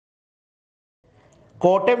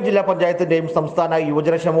കോട്ടയം ജില്ലാ പഞ്ചായത്തിന്റെയും സംസ്ഥാന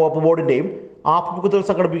യുവജനക്ഷേമ വകുപ്പ് ബോർഡിന്റെയും ആഭിമുഖ്യത്തിൽ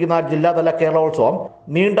സംഘടിപ്പിക്കുന്ന ജില്ലാതല കേരളോത്സവം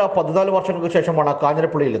നീണ്ട 14 വർഷങ്ങൾക്ക് ശേഷമാണ്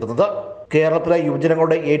കാഞ്ഞിരപ്പള്ളിയിൽ എത്തുന്നത്. കേരളത്തിലെ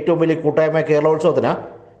യുവജനങ്ങളുടെ ഏറ്റവും വലിയ കൂട്ടായ്മ കേരളോത്സവത്തിന്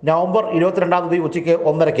നവംബർ 22-ാം തീയതി ഉച്ചയ്ക്ക്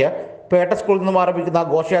 1:30 പേട്ട സ്കൂളിൽ നിന്നും ആരംഭിക്കുന്ന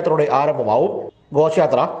ഘോഷയാത്രയുടെ ആരംഭമാവും.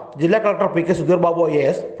 ഘോഷയാത്ര ജില്ലാ collector P K Sudheer Babu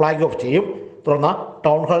IAS flag off ചെയ്യും. തുടർന്ന്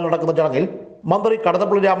ടൗൺ ഹാളിൽ നടക്കുന്ന ചടങ്ങിൽ മന്ത്രി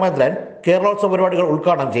കടന്നപ്പള്ളി രാമചന്ദ്രൻ കേരളോത്സവ പരിപാടികൾ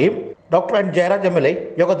ഉദ്ഘാടനം ചെയ്യും. ഡോക്ടർ എൻ ജയരാജ് MLA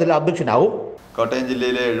യോഗത്തിൽ അധ്യക്ഷനാവും. കോട്ടയം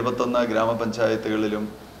ജില്ലയിലെ 71 ഗ്രാമപഞ്ചായത്തുകളിലും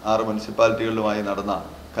 6 മുനിസിപ്പാലിറ്റികളിലുമായി നടന്ന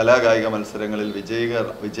കലാകായിക മത്സരങ്ങളിൽ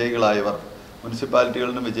വിജയികളായവർ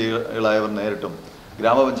മുനിസിപ്പാലിറ്റികളിൽ നിന്നും വിജയികളായവർ നേരിട്ടും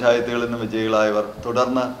ഗ്രാമപഞ്ചായത്തുകളിൽ നിന്നും വിജയികളായവർ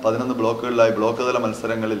തുടർന്ന് 11 ബ്ലോക്കുകളിലായി ബ്ലോക്ക് തല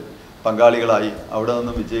മത്സരങ്ങളിൽ പങ്കാളികളായി അവിടെ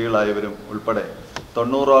നിന്നും വിജയികളായവരും ഉൾപ്പെടെ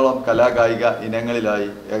 90ഓളം കലാകായിക ഇനങ്ങളിലായി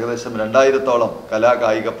ഏകദേശം 2000ഓളം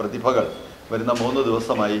കലാകായിക പ്രതിഭകൾ വരുന്ന 3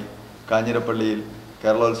 ദിവസമായി കാഞ്ഞിരപ്പള്ളിയിൽ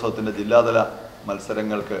കേരളോത്സവത്തിൻ്റെ ജില്ലാതല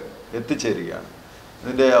മത്സരങ്ങൾക്ക് എത്തിച്ചേരുകയാണ്.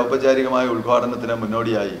 ഇതിൻ്റെ ഔപചാരികമായ ഉദ്ഘാടനത്തിന്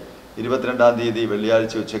മുന്നോടിയായി 22-ാം തീയതി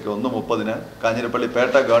വെള്ളിയാഴ്ച ഉച്ചയ്ക്ക് 1:30 കാഞ്ഞിരപ്പള്ളി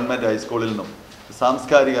പേട്ട ഗവൺമെൻറ് ഹൈസ്കൂളിൽ നിന്നും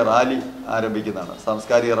സാംസ്കാരിക റാലി ആരംഭിക്കുന്നതാണ്.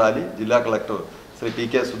 സാംസ്കാരിക റാലി ജില്ലാ collector Shri P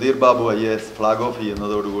K Sudheer Babu IAS flag off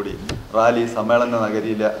ചെയ്യുന്നതോടുകൂടി rally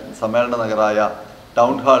സമ്മേളന നഗരായ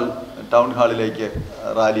ടൗൺ ഹാളിലേക്ക്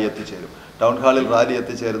റാലി എത്തിച്ചേരും. ടൗൺ ഹാളിൽ റാലി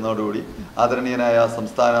എത്തിച്ചേരുന്നതോടുകൂടി ആദരണീയനായ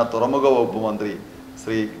സംസ്ഥാന തുറമുഖ വകുപ്പ് മന്ത്രി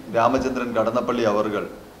ശ്രീ രാമചന്ദ്രൻ കടന്നപ്പള്ളി അവറുകൾ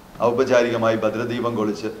ഔപചാരികമായി ഭദ്രദീപം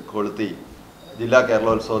കൊളുത്തി ജില്ലാ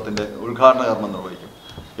കേരളോത്സവത്തിൻ്റെ ഉദ്ഘാടന കർമ്മം നിർവഹിക്കും.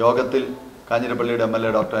 യോഗത്തിൽ കാഞ്ഞിരപ്പള്ളിയുടെ MLA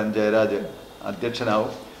ഡോക്ടർ എൻ ജയരാജ്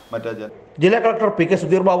അധ്യക്ഷനാവും. ജില്ലാ collector P K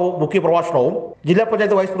Sudheer Babu മുഖ്യപ്രഭാഷണവും ജില്ലാ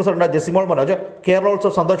പഞ്ചായത്ത് വൈസ് പ്രസിഡന്റ് ജെസിമോൾ മനോജ്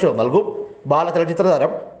കേരളോത്സവ സന്ദർശനവും നൽകും. ബാലചലച്ചിത്ര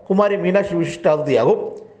താരം കുമാരി മീനാക്ഷി വിശിഷ്ടാതിഥിയാകും.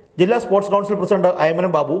 ജില്ലാ sports council president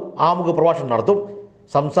Aymanam Babu ആമുഖ പ്രഭാഷണം നടത്തും.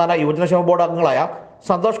 സംസ്ഥാന യുവജനക്ഷേമ ബോർഡ് അംഗങ്ങളായ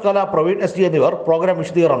സന്തോഷ് കല, പ്രവീൺ SG എന്നിവർ പ്രോഗ്രാം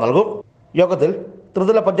വിശദീകരണം നൽകും. യോഗത്തിൽ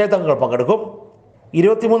ത്രിതല പഞ്ചായത്ത് അംഗങ്ങൾ പങ്കെടുക്കും.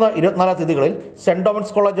 23, 24 തീയതികളിൽ സെന്റ്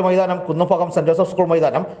ഡോമൻസ് കോളേജ് മൈതാനം, കുന്നംഭാഗം സെന്റ് ജോസഫ് സ്കൂൾ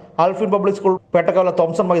മൈതാനം, Alfin public school Pettakkavala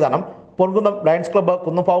Thomson മൈതാനം, Ponkunnam lions club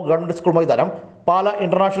കുന്നംഭാഗം government school മൈതാനം, പാല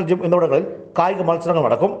ഇന്റർനാഷണൽ ജിം എന്നിവിടങ്ങളിൽ കായിക മത്സരങ്ങൾ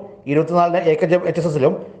നടക്കും. 24-ന് AKJM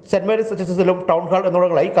HSSലും saint Mary's HSSലും town hall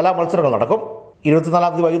എന്നിവിടങ്ങളായി കലാമത്സരങ്ങൾ നടക്കും.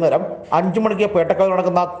 24-ാം തീയതി വൈകുന്നേരം 5 മണിക്ക് പേട്ടക്കവല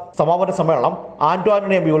നടക്കുന്ന സമാപന സമ്മേളനം ആന്റോ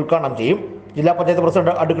MP ഉദ്ഘാടനം ചെയ്യും. ജില്ലാ panchayat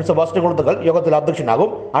president advocate Sebastian Kulathunkal യോഗത്തിൽ അധ്യക്ഷനാകും.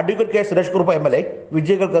 Advocate K Suresh Kurup MLA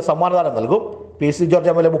വിജയികൾക്ക് സമ്മാനദാനം നൽകും. PC ജോർജ്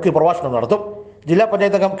MLA മുഖ്യ പ്രഭാഷണം നടത്തും. ജില്ലാ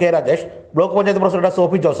പഞ്ചായത്ത് അംഗം K Rajesh, block panchayat president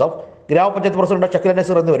Sophy Joseph, ഗ്രാമപഞ്ചായത്ത് പ്രസിഡന്റ് ഷക്കീല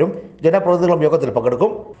നസീർ എന്നിവരും ജനപ്രതിനിധികളും യോഗത്തിൽ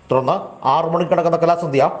പങ്കെടുക്കും. തുടർന്ന് 6 മണിക്ക് നടക്കുന്ന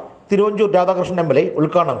കലാസന്ധ്യ തിരുവഞ്ചൂർ രാധാകൃഷ്ണൻ MLA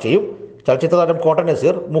ഉദ്ഘാടനം ചെയ്യും. ചലച്ചിത്ര താരം കോട്ടൻ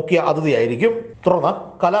നസീർ മുഖ്യ അതിഥിയായിരിക്കും. തുടർന്ന്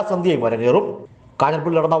കലാസന്ധ്യയും അരങ്ങേറും.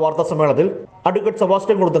 കാഞ്ഞിരപ്പള്ളി നടന്ന വാർത്താ സമ്മേളനത്തിൽ അഡ്വക്കേറ്റ്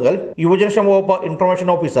സെബാസ്റ്റ്യൻ കുളത്തുങ്കൽ, യുവജനക്ഷേമ വകുപ്പ് information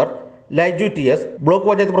officer Laiju TS, block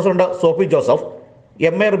panchayat president Sophy Joseph,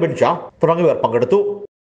 MA Ribin Shah തുടങ്ങിയവർ പങ്കെടുത്തു.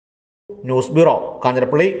 News bureau,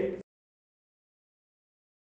 Kanjirappally.